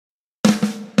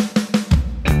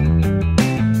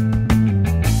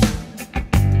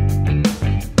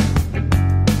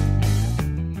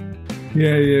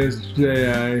Yeah,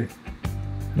 yesterday I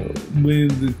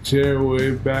leaned the chair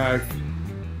way back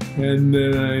and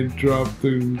then I dropped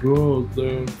the controls,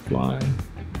 they were flying.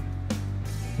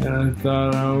 And I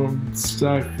thought I'm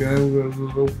stuck. I was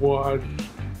going to watch.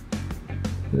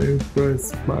 They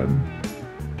press the button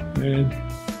and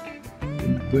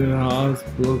the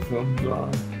hospital comes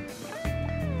on.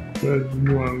 But I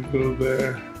didn't want to go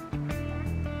there.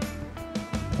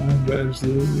 I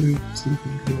eventually reached the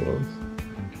controls.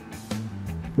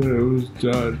 But it was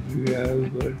dodgy. I was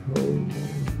like, oh no.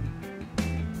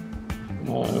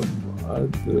 I'm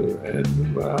at the end of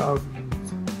my options.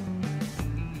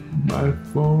 My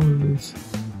phone is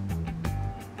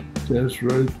just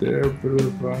right there, but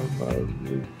if I'm out of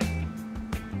reach,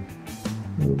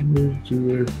 I'll move to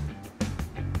it.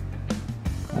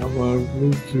 I'm out of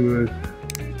reach to it.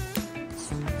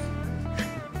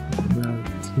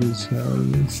 That's how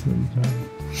it is sometimes.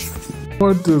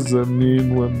 What does it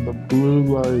mean when the blue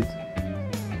light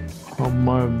on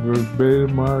my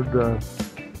verbatim hard drive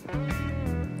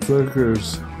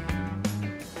flickers?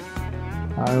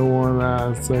 I want to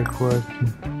ask that question.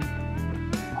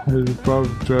 I should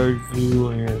probably try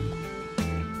Googling it.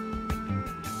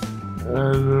 I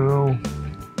don't know.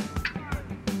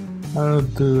 I don't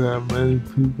think that many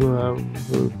people have a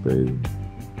verbatim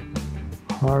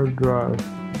hard drive.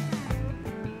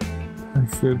 That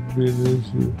could be an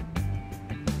issue.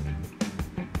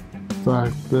 The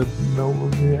fact that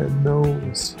nobody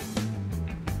knows.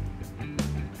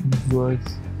 It's like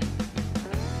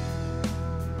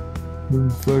been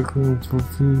flickering for a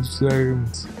few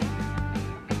seconds,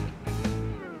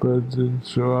 but it didn't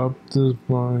show up this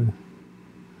morning.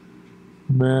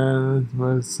 Man, it's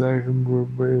my second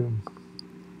verbatim.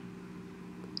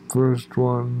 First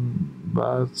one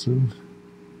lasted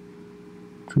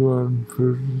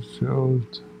 250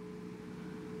 shows,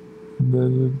 and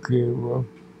then it gave up.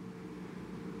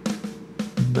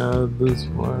 Now this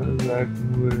one is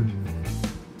acting weird.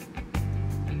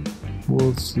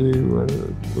 We'll see what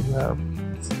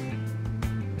happens.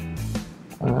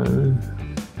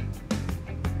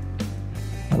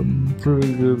 I'm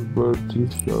pretty good about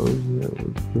disclosing it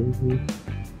with people,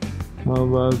 all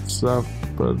that stuff,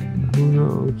 but who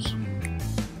knows?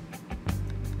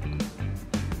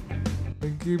 I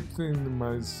keep thinking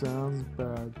my sound's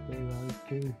bad, but I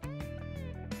think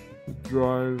the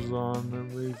dryer's on and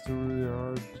it makes it really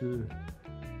hard to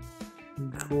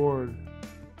record.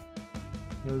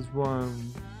 That's why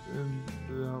I'm in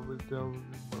the hospitality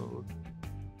mode,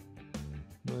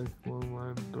 like when my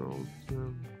adults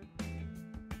in.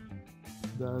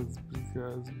 That's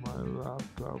because my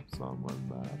laptop's on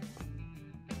my lap,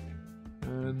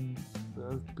 and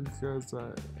that's because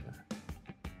I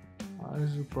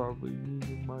should probably use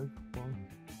a microphone.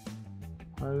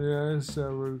 I mean, I used to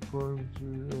have a recording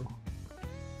studio,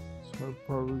 so I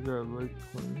probably got like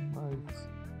 20 mics.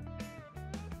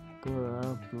 But I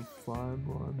have to find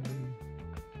one and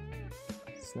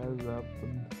set it up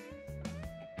and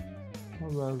all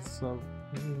that stuff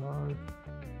is hard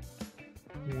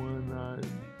when I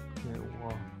can't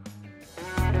walk.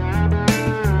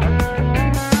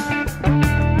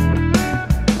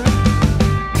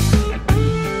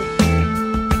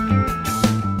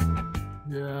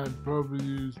 Yeah, I'd probably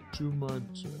use too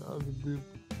much other people's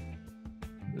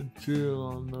material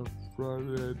on the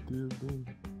Friday I did the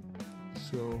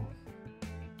show.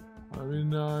 I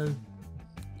mean, I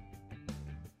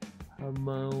have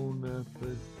my own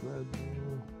ethics, I don't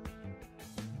know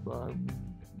if I'm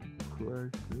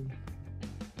correcting,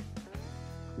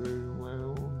 creating my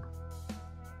own,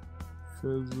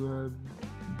 because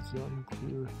it's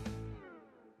unclear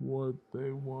what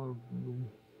they want from me.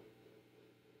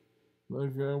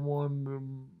 Like, I want to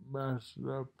mash it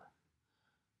up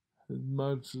as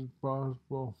much as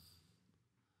possible,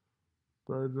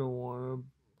 but I don't want to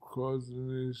cause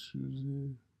any issues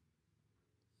either.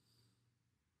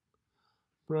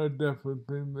 But I definitely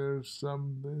think there's some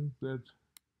things that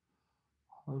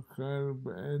are kind of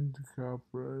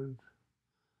anti-copyright.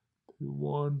 They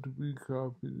want to be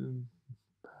copied and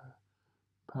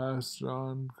passed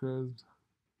on because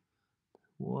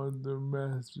they want their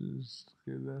messages to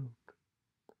get out.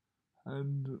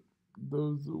 And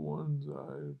those are the ones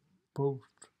I post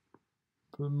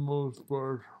for the most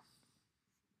part.